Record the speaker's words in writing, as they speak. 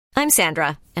I'm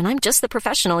Sandra, and I'm just the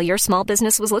professional your small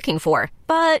business was looking for.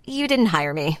 But you didn't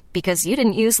hire me because you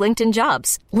didn't use LinkedIn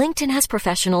Jobs. LinkedIn has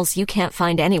professionals you can't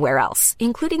find anywhere else,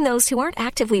 including those who aren't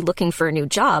actively looking for a new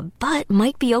job, but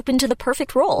might be open to the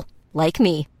perfect role, like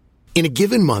me. In a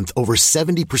given month, over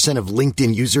 70% of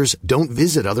LinkedIn users don't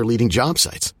visit other leading job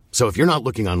sites. So if you're not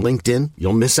looking on LinkedIn,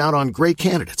 you'll miss out on great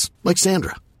candidates like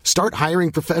Sandra. Start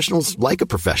hiring professionals like a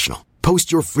professional.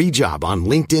 Post your free job on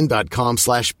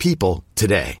linkedin.com/people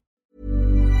today.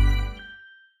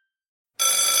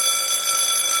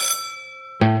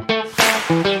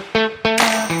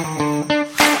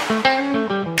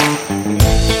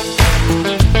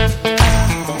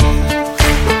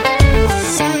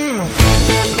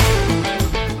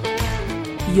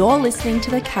 You're listening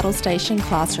to the Cattle Station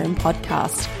Classroom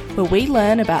podcast, where we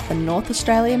learn about the North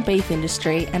Australian beef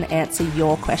industry and answer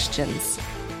your questions.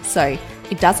 So,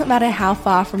 it doesn't matter how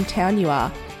far from town you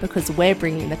are, because we're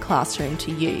bringing the classroom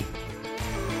to you.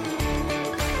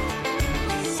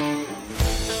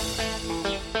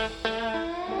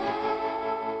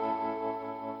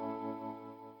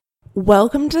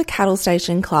 Welcome to the Cattle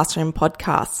Station Classroom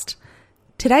podcast.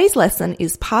 Today's lesson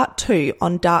is part 2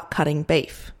 on dark cutting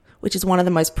beef, which is one of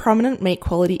the most prominent meat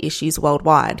quality issues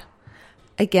worldwide.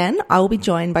 Again, I will be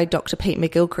joined by Dr. Pete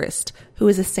McGilchrist, who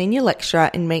is a senior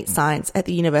lecturer in meat science at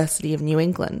the University of New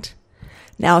England.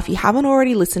 Now, if you haven't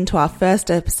already listened to our first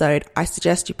episode, I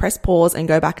suggest you press pause and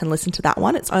go back and listen to that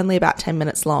one. It's only about 10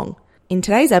 minutes long. In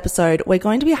today's episode, we're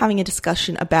going to be having a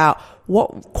discussion about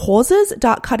what causes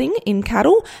dark cutting in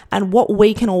cattle and what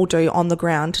we can all do on the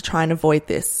ground to try and avoid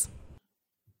this.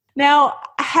 Now,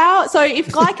 if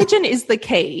glycogen is the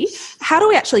key, how do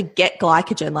we actually get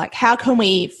glycogen? Like, how can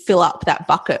we fill up that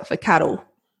bucket for cattle?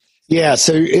 Yeah,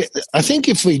 so I think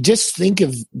if we just think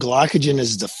of glycogen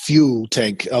as the fuel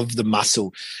tank of the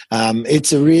muscle,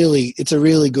 it's a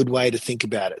really good way to think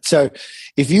about it. So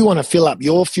if you want to fill up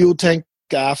your fuel tank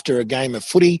after a game of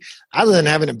footy, other than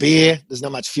having a beer, there's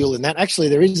not much fuel in that. Actually,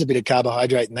 there is a bit of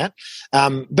carbohydrate in that.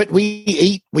 But we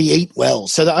eat well.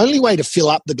 So the only way to fill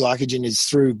up the glycogen is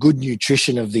through good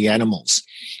nutrition of the animals.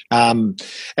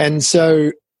 And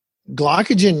so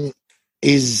glycogen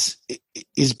is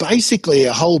basically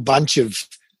a whole bunch of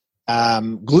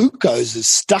glucoses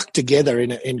stuck together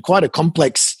in quite a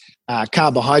complex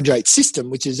carbohydrate system,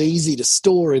 which is easy to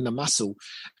store in the muscle,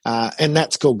 and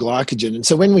that's called glycogen. And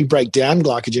so when we break down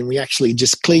glycogen, we actually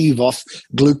just cleave off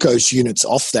glucose units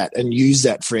off that and use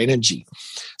that for energy.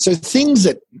 So things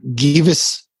that give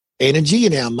us energy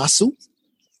in our muscle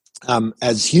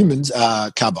as humans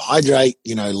are carbohydrate,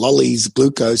 lollies,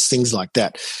 glucose, things like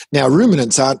that. Now,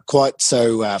 ruminants aren't quite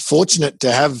so fortunate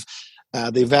to have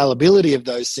the availability of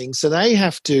those things, so they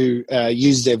have to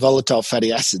use their volatile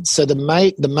fatty acids. So the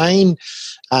main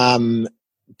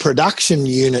production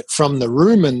unit from the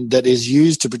rumen that is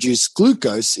used to produce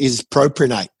glucose is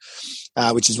propionate,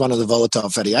 which is one of the volatile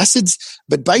fatty acids.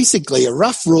 But basically, a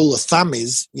rough rule of thumb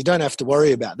is, you don't have to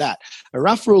worry about that. A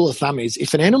rough rule of thumb is,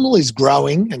 if an animal is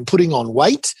growing and putting on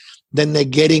weight, then they're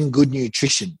getting good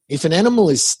nutrition. If an animal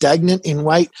is stagnant in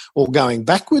weight or going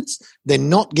backwards, they're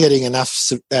not getting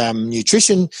enough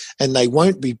nutrition, and they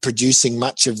won't be producing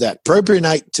much of that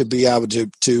propionate to be able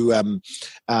to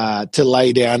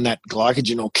lay down that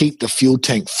glycogen or keep the fuel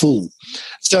tank full.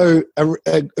 So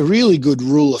a really good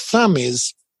rule of thumb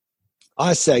is,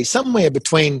 I say, somewhere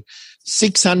between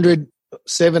 600,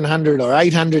 700 or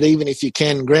 800, even if you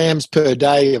can, grams per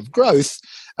day of growth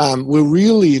will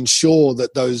really ensure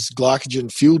that those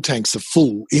glycogen fuel tanks are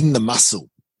full in the muscle.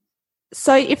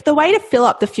 So if the way to fill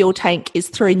up the fuel tank is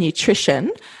through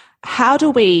nutrition, how do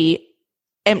we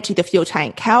empty the fuel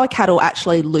tank? How are cattle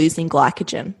actually losing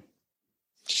glycogen?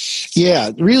 Yeah,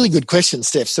 really good question,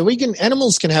 Steph. So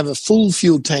animals can have a full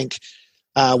fuel tank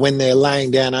when they're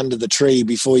laying down under the tree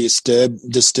before you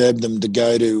disturb them to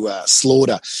go to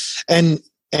slaughter. And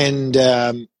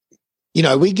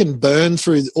we can burn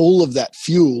through all of that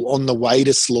fuel on the way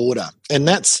to slaughter. And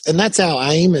that's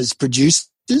our aim as producers,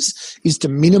 is to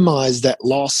minimize that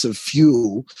loss of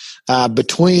fuel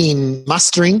between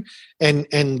mustering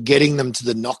and getting them to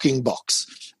the knocking box.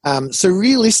 So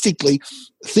realistically,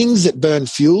 things that burn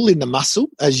fuel in the muscle,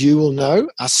 as you will know,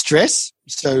 are stress,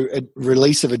 so a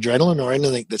release of adrenaline or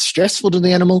anything that's stressful to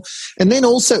the animal, and then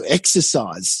also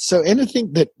exercise. So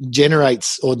anything that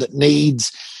generates or that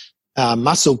needs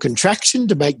muscle contraction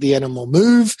to make the animal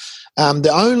move.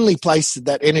 The only place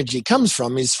that energy comes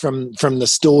from is from the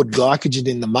stored glycogen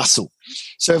in the muscle.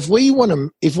 So if we want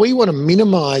to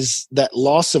minimize that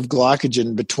loss of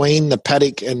glycogen between the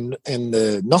paddock and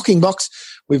the knocking box,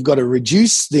 we've got to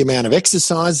reduce the amount of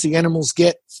exercise the animals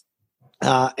get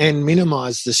and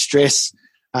minimize the stress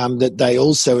that they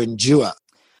also endure.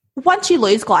 Once you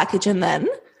lose glycogen then,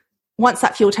 once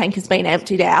that fuel tank has been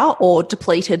emptied out or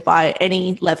depleted by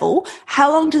any level,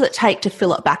 how long does it take to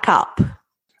fill it back up?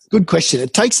 Good question.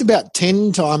 It takes about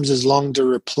 10 times as long to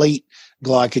replete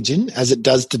glycogen as it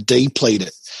does to deplete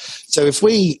it. So if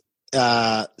we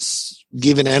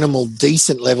give an animal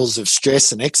decent levels of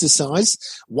stress and exercise,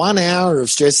 1 hour of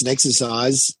stress and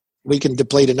exercise, we can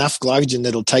deplete enough glycogen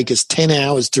that'll take us 10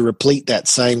 hours to replete that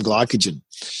same glycogen.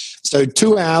 So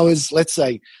 2 hours, let's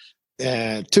say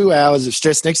 2 hours of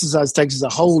stress and exercise takes us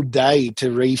a whole day to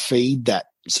refeed that.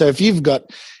 So if you've got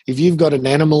an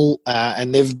animal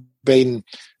and they've been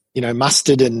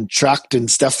mustered and trucked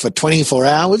and stuff for 24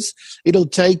 hours, it'll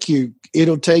take you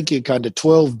kind of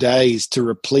 12 days to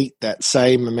replete that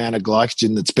same amount of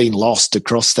glycogen that's been lost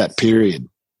across that period.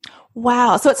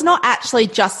 Wow. So it's not actually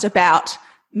just about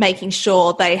making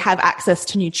sure they have access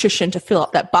to nutrition to fill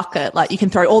up that bucket. Like, you can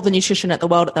throw all the nutrition at the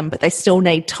world at them, but they still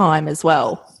need time as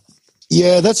well.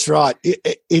 Yeah, that's right.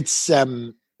 It's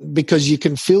because you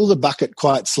can fill the bucket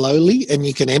quite slowly and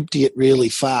you can empty it really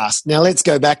fast. Now, let's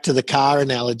go back to the car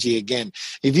analogy again.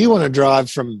 If you want to drive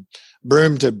from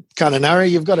Broome to Kununurra,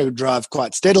 you've got to drive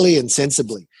quite steadily and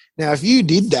sensibly. Now, if you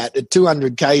did that at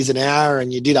 200 k's an hour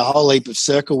and you did a whole heap of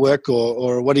circle work,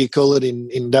 or what do you call it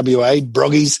in WA,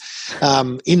 broggies,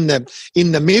 in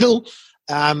the middle,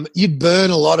 you'd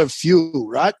burn a lot of fuel,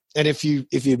 right? And if you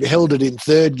held it in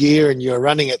third gear and you're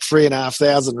running at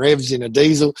 3,500 revs in a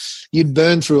diesel, you'd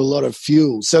burn through a lot of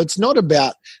fuel. So it's not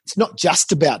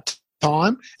just about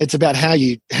time; it's about how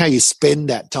you spend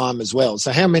that time as well.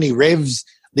 So how many revs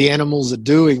the animals are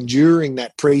doing during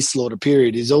that pre-slaughter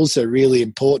period is also really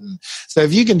important. So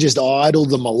if you can just idle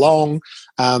them along,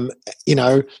 they're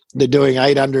doing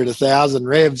 800, 1,000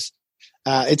 revs.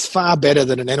 It's far better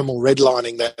than an animal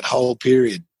redlining that whole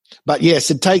period. But yes,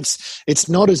 it's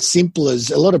not as simple as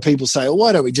a lot of people say, well,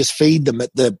 why don't we just feed them at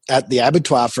the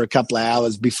abattoir for a couple of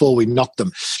hours before we knock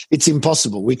them? It's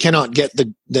impossible. We cannot get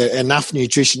the enough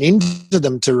nutrition into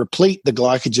them to replete the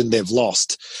glycogen they've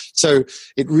lost. So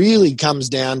it really comes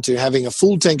down to having a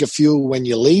full tank of fuel when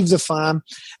you leave the farm,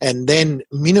 and then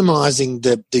minimizing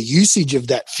the usage of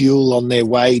that fuel on their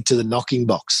way to the knocking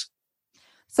box.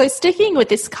 So sticking with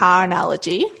this car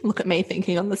analogy, look at me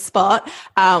thinking on the spot,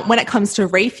 when it comes to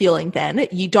refueling then,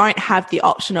 you don't have the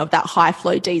option of that high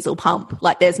flow diesel pump.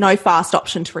 Like, there's no fast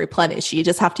option to replenish. You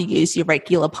just have to use your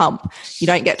regular pump. You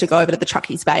don't get to go over to the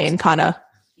truckies bay and kind of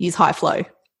use high flow.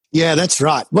 Yeah, that's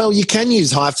right. Well, you can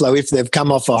use high flow if they've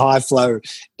come off a high flow.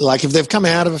 Like, if they've come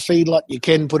out of a feedlot, you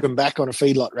can put them back on a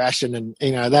feedlot ration, and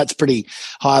that's pretty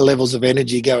high levels of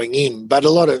energy going in. But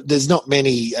there's not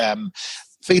many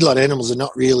feedlot animals are not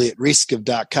really at risk of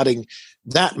dark cutting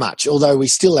that much, although we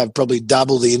still have probably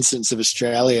double the incidence of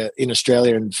Australia in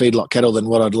feedlot cattle than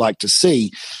what I'd like to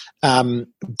see.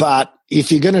 But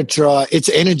if you're going to try, it's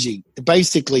energy.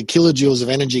 Basically, kilojoules of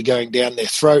energy going down their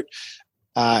throat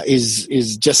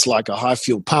is just like a high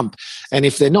fuel pump. And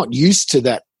if they're not used to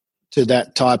that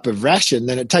type of ration,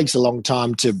 then it takes a long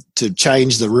time to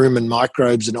change the rumen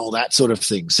microbes and all that sort of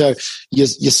thing. So you're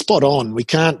spot on. We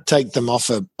can't take them off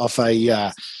a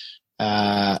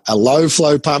low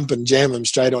flow pump and jam them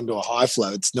straight onto a high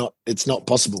flow. It's not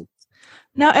possible.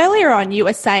 Now, earlier on, you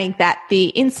were saying that the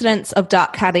incidence of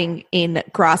dark cutting in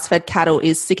grass-fed cattle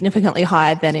is significantly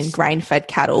higher than in grain-fed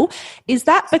cattle. Is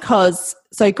that because,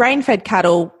 so grain-fed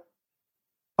cattle,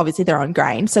 obviously they're on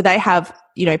grain, so they have,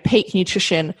 peak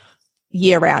nutrition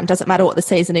year-round. Doesn't matter what the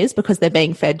season is because they're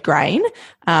being fed grain.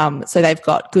 So they've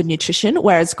got good nutrition,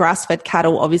 whereas grass-fed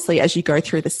cattle, obviously, as you go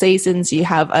through the seasons, you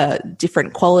have a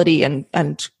different quality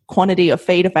and quantity of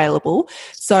feed available.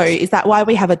 So is that why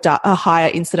we have a higher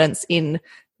incidence in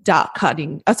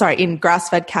in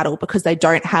grass-fed cattle, because they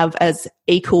don't have as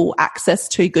equal access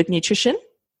to good nutrition?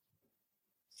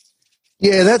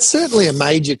 Yeah, that's certainly a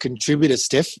major contributor,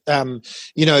 Steph. The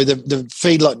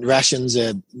feedlot rations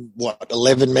are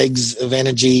 11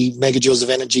 megajoules of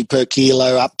energy per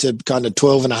kilo, up to kind of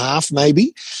 12.5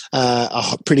 maybe,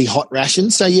 a pretty hot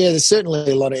ration. So yeah, there's certainly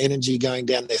a lot of energy going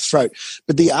down their throat.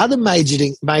 But the other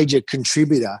major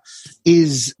contributor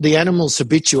is the animal's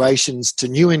habituations to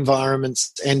new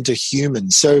environments and to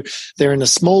humans. So they're in a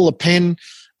smaller pen.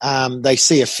 They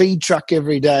see a feed truck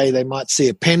every day. They might see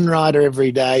a pen rider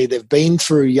every day. They've been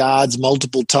through yards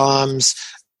multiple times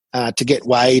to get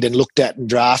weighed and looked at and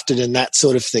drafted and that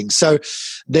sort of thing. So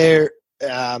their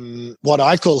what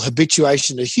I call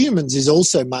habituation to humans is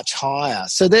also much higher.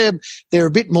 So they're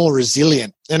a bit more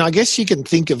resilient. And I guess you can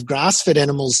think of grass-fed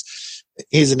animals.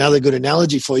 Here's another good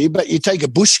analogy for you. But you take a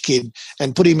bush kid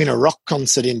and put him in a rock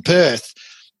concert in Perth.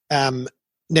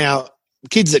 Now,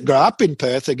 kids that grow up in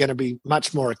Perth are going to be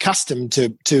much more accustomed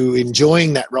to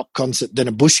enjoying that rock concert than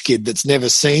a bush kid that's never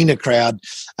seen a crowd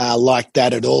like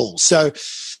that at all. So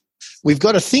we've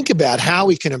got to think about how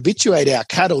we can habituate our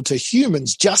cattle to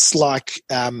humans, just like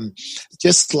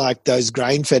those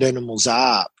grain-fed animals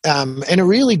are. And a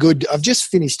really good, I've just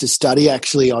finished a study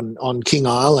actually on King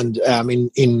Island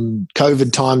in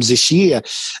COVID times this year.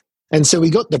 And so we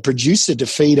got the producer to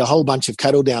feed a whole bunch of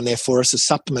cattle down there for us, a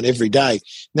supplement every day.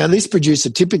 Now, this producer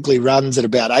typically runs at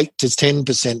about 8 to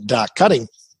 10% dark cutting.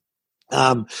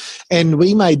 And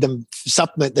we made them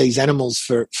supplement these animals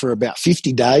for about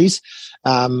 50 days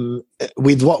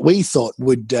with what we thought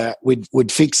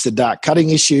would fix the dark cutting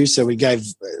issue. So we gave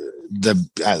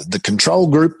the control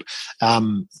group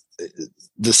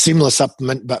the similar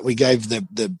supplement, but we gave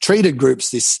the treated groups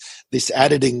this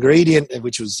added ingredient,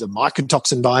 which was a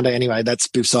mycotoxin binder. Anyway, that's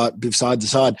beside the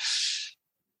side.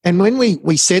 And when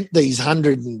we sent these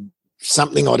 100 and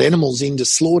something odd animals into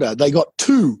slaughter, they got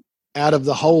 2 out of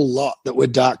the whole lot that were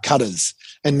dark cutters.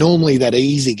 And normally that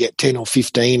easy get 10 or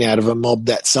 15 out of a mob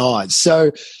that size.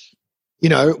 So,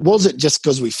 was it just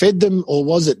because we fed them, or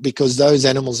was it because those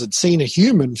animals had seen a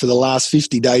human for the last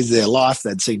 50 days of their life?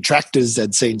 They'd seen tractors,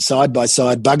 they'd seen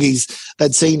side-by-side buggies,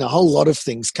 they'd seen a whole lot of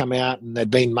things come out, and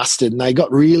they'd been mustered, and they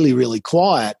got really, really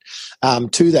quiet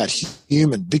to that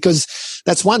human. Because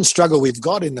that's one struggle we've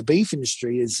got in the beef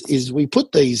industry is we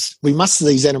muster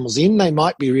these animals in. They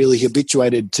might be really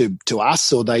habituated to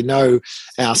us, or they know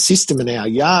our system and our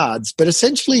yards, but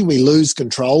essentially we lose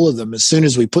control of them as soon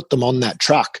as we put them on that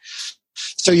truck.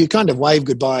 So you kind of wave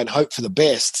goodbye and hope for the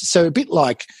best. So a bit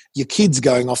like your kids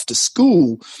going off to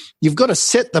school, you've got to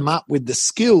set them up with the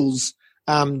skills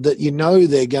that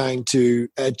they're going to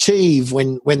achieve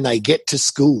when they get to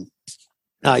school.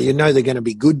 They're going to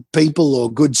be good people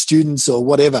or good students or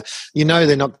whatever.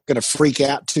 They're not going to freak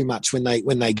out too much when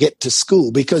they get to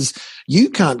school, because you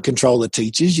can't control the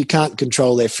teachers. You can't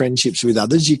control their friendships with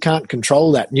others. You can't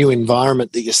control that new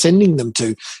environment that you're sending them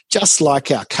to, just like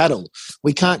our cattle.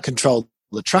 We can't control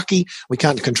the truckie. We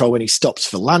can't control when he stops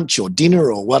for lunch or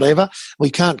dinner or whatever. We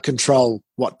can't control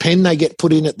what pen they get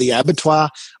put in at the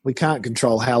abattoir. We can't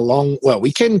control how long. Well,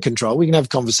 we can have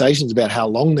conversations about how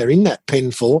long they're in that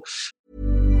pen for.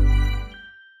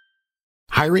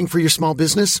 Hiring for your small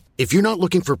business? If you're not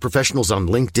looking for professionals on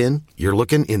LinkedIn, you're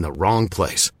looking in the wrong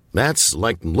place. That's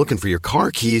like looking for your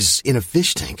car keys in a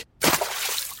fish tank.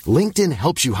 LinkedIn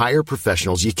helps you hire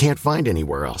professionals you can't find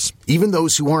anywhere else, even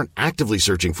those who aren't actively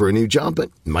searching for a new job but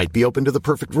might be open to the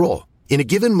perfect role. In a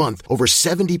given month, over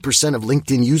 70% of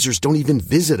LinkedIn users don't even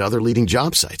visit other leading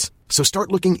job sites. So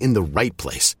start looking in the right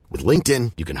place. With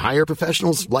LinkedIn, you can hire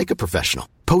professionals like a professional.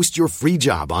 Post your free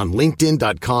job on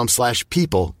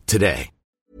linkedin.com/people today.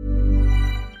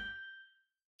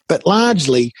 But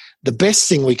largely, the best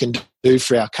thing we can do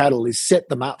for our cattle is set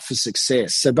them up for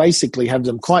success. So basically have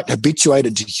them quite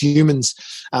habituated to humans,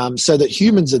 so that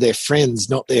humans are their friends,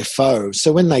 not their foe.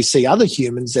 So when they see other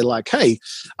humans, they're like, hey,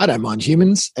 I don't mind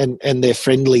humans, and they're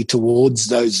friendly towards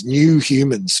those new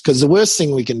humans. Because the worst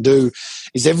thing we can do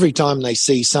is every time they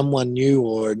see someone new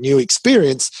or a new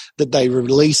experience, that they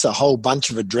release a whole bunch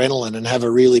of adrenaline and have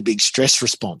a really big stress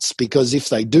response. Because if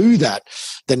they do that,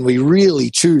 then we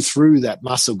really chew through that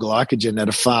muscle glycogen at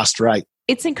a fast rate.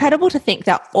 It's incredible to think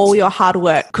that all your hard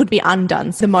work could be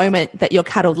undone the moment that your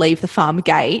cattle leave the farm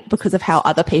gate because of how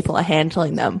other people are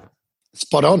handling them.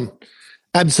 Spot on.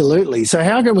 Absolutely. So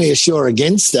how can we assure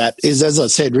against that is, as I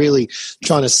said, really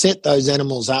trying to set those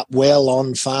animals up well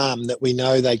on farm that we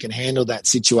know they can handle that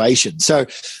situation. So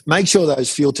make sure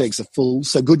those fuel tanks are full,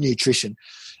 so good nutrition.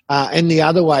 And the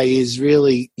other way is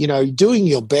really, doing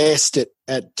your best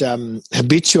at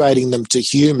habituating them to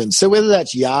humans. So whether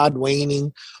that's yard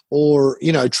weaning or,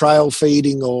 trail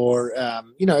feeding or,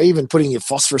 even putting your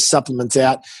phosphorus supplements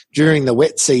out during the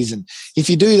wet season. If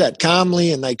you do that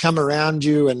calmly and they come around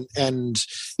you and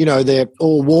they're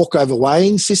all walk-over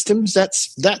weighing systems,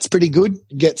 that's pretty good.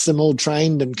 Gets them all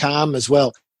trained and calm as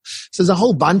well. So there's a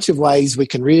whole bunch of ways we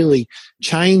can really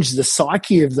change the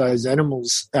psyche of those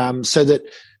animals so that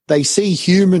they see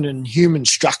human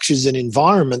structures and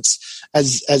environments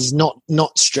as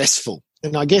not stressful.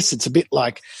 And I guess it's a bit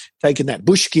like taking that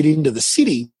bush kid into the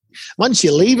city. Once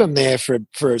you leave them there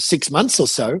for 6 months or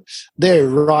so, they're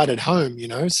right at home,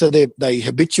 so they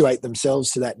habituate themselves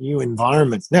to that new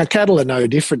environment. Now, cattle are no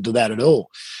different to that at all.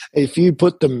 If you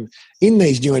put them in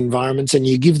these new environments and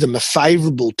you give them a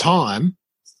favourable time,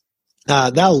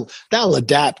 they'll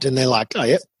adapt, and they're like, oh,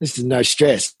 yeah, this is no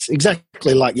stress.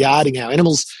 Exactly like yarding our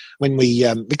animals when we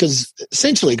because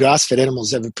essentially grass-fed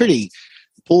animals have a pretty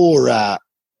poor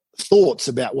thoughts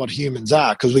about what humans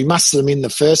are, because we muscle them in the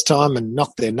first time and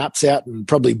knock their nuts out and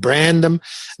probably brand them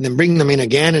and then bring them in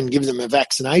again and give them a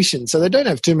vaccination. So they don't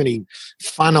have too many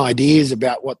fun ideas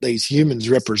about what these humans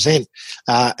represent.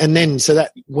 So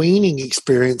that weaning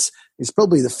experience is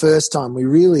probably the first time we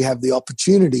really have the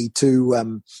opportunity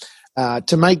to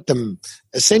make them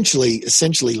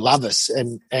essentially love us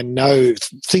and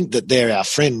think that they're our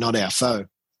friend, not our foe.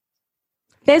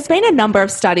 There's been a number of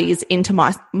studies into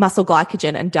muscle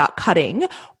glycogen and dark cutting.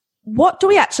 What do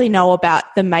we actually know about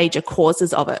the major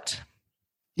causes of it?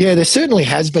 Yeah, there certainly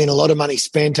has been a lot of money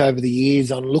spent over the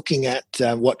years on looking at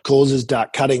what causes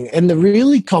dark cutting. And the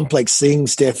really complex thing,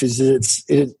 Steph, is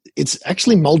that it's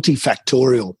actually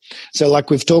multifactorial. So like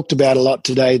we've talked about a lot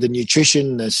today, the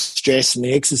nutrition, the stress and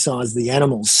the exercise, the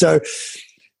animals. So,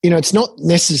 it's not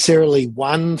necessarily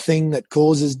one thing that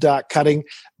causes dark cutting,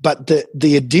 but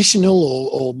the additional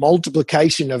or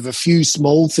multiplication of a few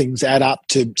small things add up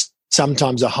to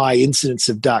sometimes a high incidence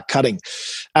of dark cutting.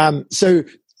 So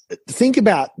think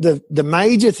about the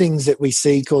major things that we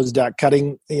see cause dark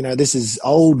cutting. This is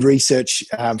old research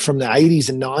from the 80s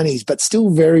and 90s, but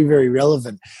still very, very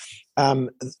relevant.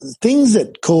 Things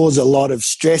that cause a lot of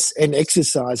stress and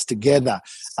exercise together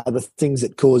are the things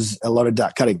that cause a lot of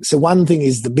dark cutting. So one thing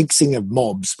is the mixing of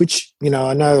mobs, which,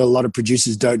 I know a lot of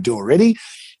producers don't do already,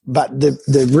 but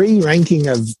the re-ranking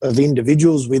of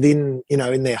individuals within,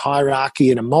 in their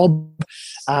hierarchy in a mob,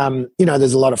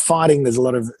 there's a lot of fighting, there's a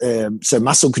lot of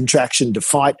muscle contraction to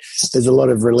fight, there's a lot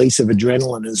of release of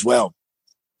adrenaline as well.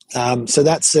 So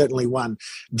that's certainly one.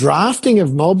 Drafting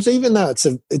of mobs, even though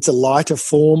it's a lighter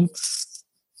form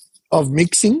of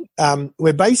mixing,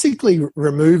 we're basically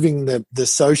removing the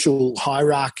social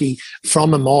hierarchy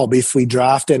from a mob if we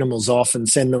draft animals off and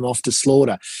send them off to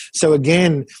slaughter. So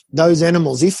again, those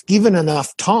animals, if given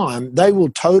enough time, they will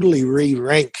totally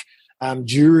re-rank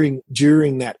during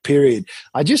that period.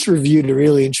 I just reviewed a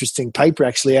really interesting paper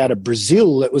actually out of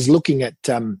Brazil that was looking at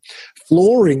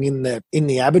flooring in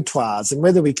the abattoirs and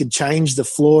whether we could change the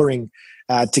flooring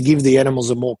to give the animals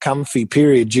a more comfy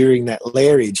period during that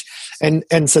lairage.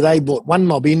 And so they brought one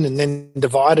mob in and then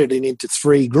divided it into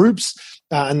 3 groups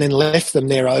and then left them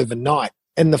there overnight.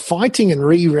 And the fighting and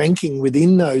re-ranking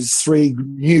within those 3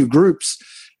 new groups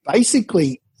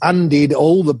basically undid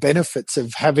all the benefits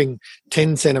of having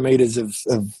 10 centimetres of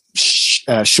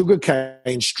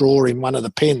sugarcane straw in one of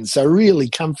the pens. So a really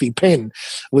comfy pen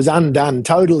was undone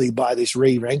totally by this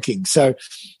re-ranking. So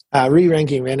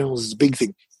re-ranking of animals is a big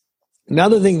thing.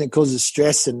 Another thing that causes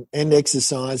stress and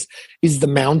exercise is the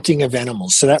mounting of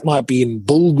animals. So that might be in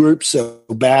bull groups or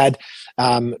bad.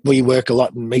 We work a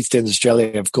lot in Meat Stands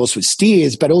Australia, of course, with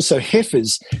steers, but also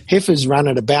heifers. Heifers run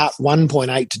at about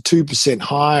 1.8 to 2%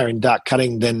 higher in dark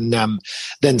cutting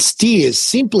than steers,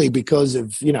 simply because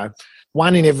of,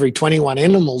 1 in every 21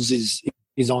 animals is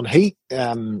on heat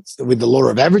with the law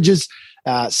of averages.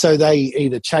 So they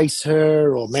either chase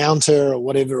her or mount her or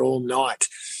whatever all night.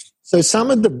 So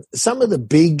some of the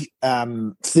big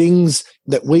things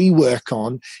that we work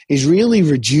on is really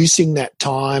reducing that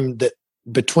time that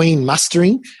between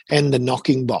mustering and the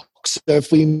knocking box. So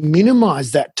if we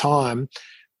minimize that time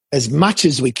as much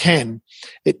as we can,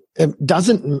 it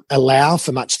doesn't allow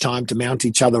for much time to mount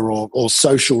each other or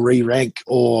social re-rank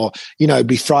or,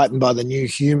 be frightened by the new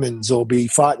humans or be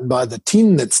frightened by the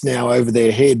tin that's now over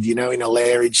their head, in a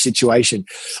lairage situation,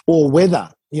 or weather.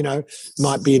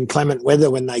 Might be inclement weather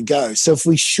when they go. So if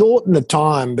we shorten the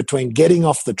time between getting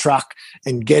off the truck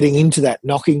and getting into that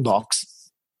knocking box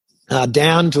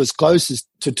down to as close as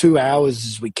to 2 hours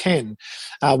as we can,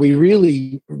 we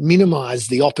really minimize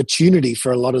the opportunity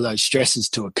for a lot of those stresses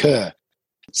to occur.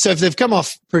 So if they've come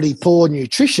off pretty poor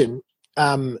nutrition,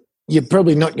 you're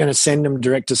probably not going to send them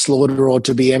direct to slaughter or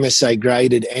to be MSA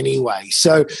graded anyway.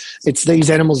 So it's these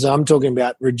animals that I'm talking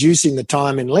about. Reducing the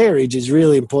time in lairage is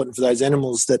really important for those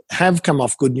animals that have come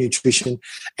off good nutrition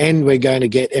and we're going to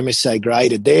get MSA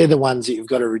graded. They're the ones that you've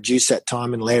got to reduce that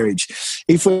time in lairage.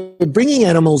 If we're bringing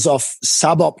animals off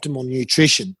suboptimal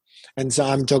nutrition, and so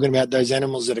I'm talking about those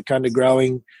animals that are kind of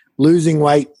growing, losing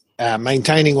weight,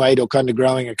 maintaining weight, or kind of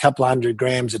growing a couple of 100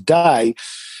 grams a day,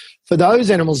 for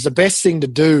those animals, the best thing to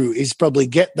do is probably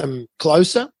get them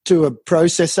closer to a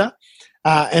processor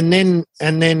and then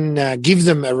give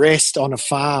them a rest on a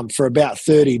farm for about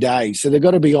 30 days. So they've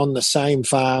got to be on the same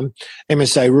farm,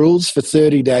 MSA rules, for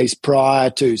 30 days prior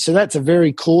to. So that's a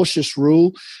very cautious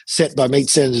rule set by Meat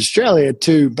Stands Australia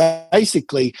to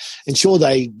basically ensure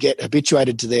they get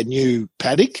habituated to their new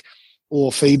paddock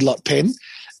or feedlot pen,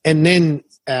 and then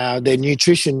their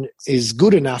nutrition is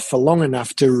good enough for long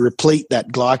enough to replete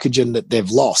that glycogen that they've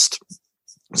lost.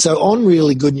 So on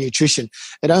really good nutrition,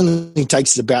 it only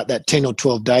takes about that 10 or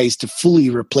 12 days to fully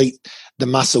replete the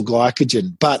muscle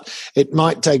glycogen, but it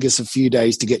might take us a few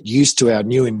days to get used to our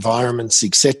new environments,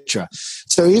 etc.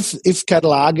 So if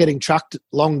cattle are getting trucked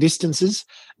long distances,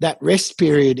 that rest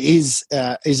period is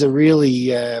a really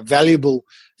valuable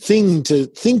thing to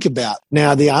think about.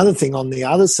 Now, the other thing on the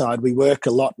other side, we work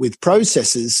a lot with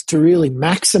processors to really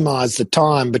maximize the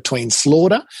time between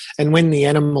slaughter and when the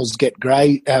animals get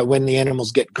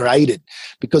graded,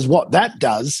 because what that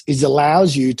does is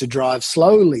allows you to drive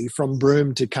slowly from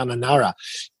Broome to Kununurra.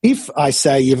 If I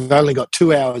say you've only got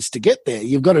 2 hours to get there,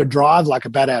 you've got to drive like a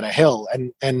bat out of hell,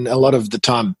 and a lot of the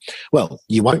time, well,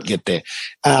 you won't get there.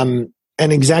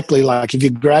 And exactly like if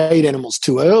you grade animals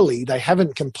too early, they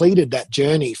haven't completed that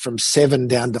journey from 7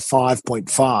 down to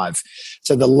 5.5.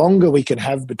 So the longer we can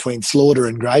have between slaughter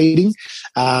and grading,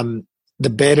 the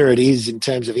better it is in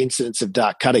terms of incidence of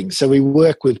dark cutting. So we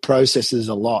work with processors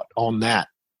a lot on that.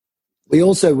 We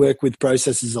also work with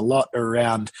processors a lot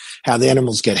around how the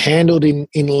animals get handled in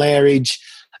lairage,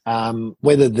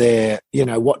 whether they're,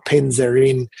 what pens they're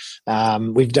in.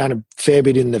 We've done a fair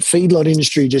bit in the feedlot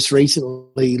industry just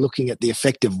recently looking at the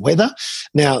effect of weather.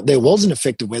 Now, there was an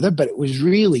effect of weather, but it was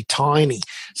really tiny.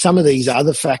 Some of these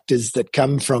other factors that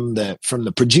come from the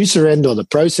producer end or the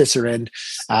processor end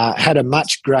had a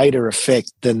much greater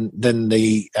effect than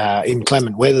the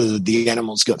inclement weather that the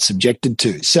animals got subjected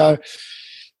to. So,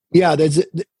 yeah,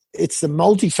 it's the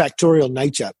multifactorial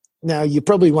nature. Now, you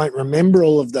probably won't remember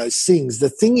all of those things. The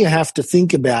thing you have to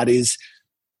think about is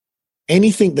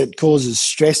anything that causes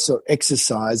stress or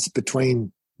exercise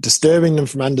between disturbing them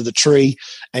from under the tree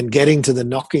and getting to the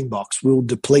knocking box will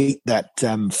deplete that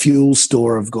fuel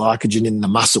store of glycogen in the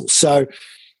muscle. So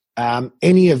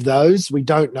any of those, we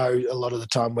don't know a lot of the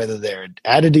time whether they're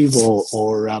additive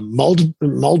or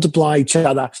multiply each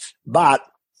other, but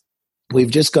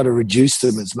we've just got to reduce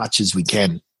them as much as we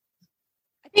can.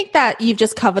 I think that you've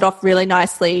just covered off really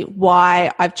nicely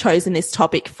why I've chosen this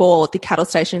topic for the Cattle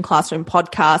Station Classroom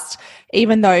podcast,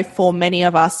 even though for many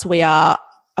of us we are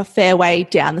a fair way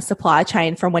down the supply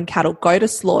chain from when cattle go to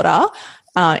slaughter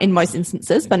in most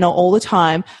instances, but not all the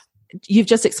time. You've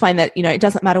just explained that, it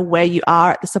doesn't matter where you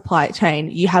are at the supply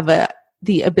chain, you have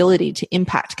the ability to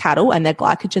impact cattle and their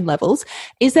glycogen levels.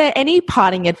 Is there any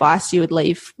parting advice you would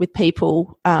leave with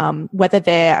people, whether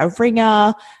they're a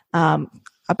ringer,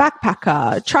 a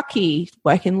backpacker, a truckie,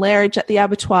 working lairage at the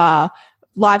abattoir,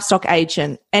 livestock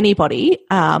agent, anybody,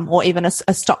 or even a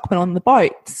stockman on the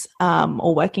boats,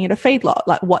 or working at a feedlot,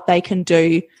 like what they can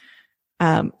do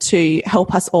to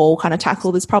help us all kind of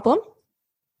tackle this problem?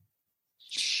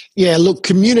 Yeah, look,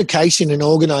 communication and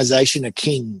organisation are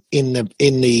king in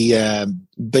the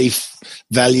beef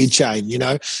value chain.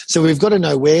 So we've got to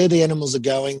know where the animals are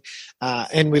going,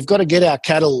 and we've got to get our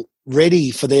cattle ready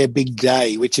for their big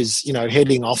day, which is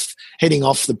heading off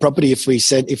the property if you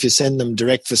send them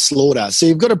direct for slaughter. So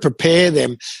you've got to prepare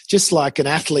them just like an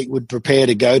athlete would prepare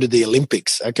to go to the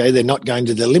Olympics. Okay, they're not going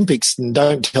to the Olympics, and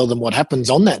don't tell them what happens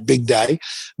on that big day,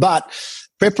 but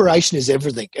preparation is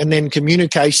everything. And then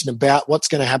communication about what's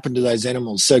going to happen to those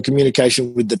animals. So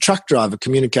communication with the truck driver,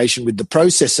 communication with the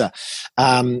processor,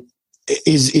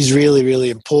 is really, really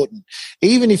important.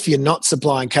 Even if you're not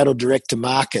supplying cattle direct to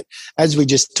market, as we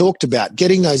just talked about,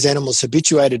 getting those animals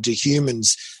habituated to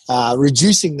humans,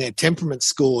 reducing their temperament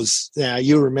scores. Now,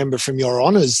 you'll remember from your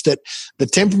honours that the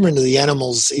temperament of the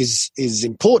animals is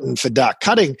important for dark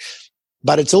cutting,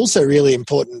 but it's also really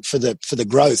important for the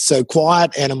growth. So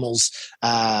quiet animals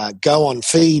go on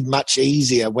feed much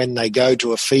easier when they go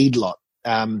to a feedlot.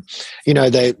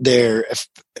 Their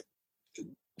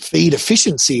feed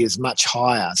efficiency is much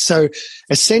higher. So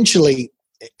essentially,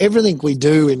 everything we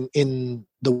do in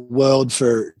the world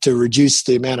to reduce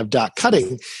the amount of dark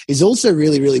cutting is also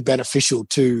really, really beneficial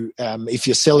to, if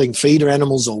you're selling feeder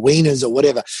animals or weaners or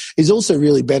whatever, is also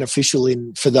really beneficial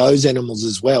for those animals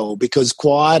as well, because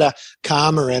quieter,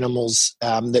 calmer animals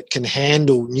that can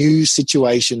handle new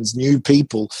situations, new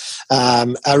people,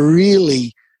 are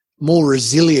really more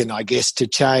resilient, I guess, to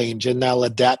change, and they'll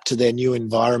adapt to their new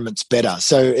environments better.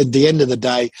 So at the end of the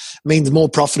day, it means more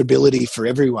profitability for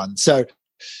everyone. So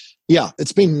yeah,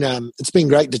 it's been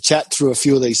great to chat through a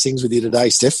few of these things with you today,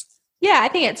 Steph. Yeah, I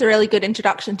think it's a really good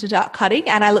introduction to dark cutting,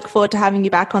 and I look forward to having you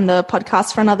back on the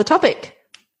podcast for another topic.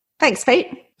 Thanks,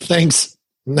 Pete. Thanks.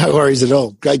 No worries at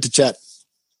all. Great to chat.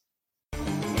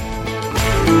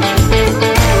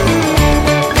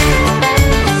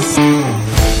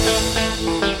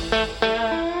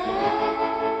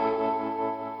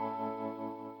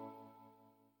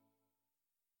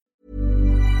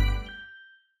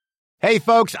 Hey,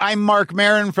 folks, I'm Mark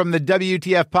Maron from the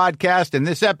WTF Podcast, and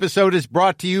this episode is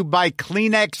brought to you by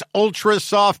Kleenex Ultra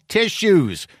Soft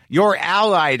Tissues, your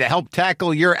ally to help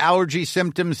tackle your allergy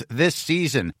symptoms this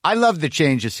season. I love the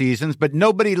change of seasons, but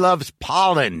nobody loves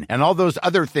pollen and all those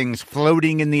other things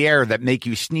floating in the air that make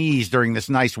you sneeze during this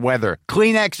nice weather.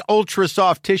 Kleenex Ultra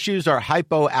Soft Tissues are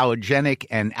hypoallergenic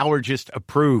and allergist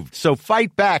approved, so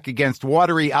fight back against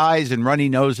watery eyes and runny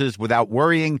noses without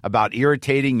worrying about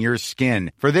irritating your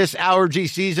skin. For this allergy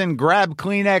season, grab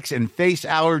Kleenex and face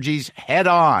allergies head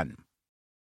on.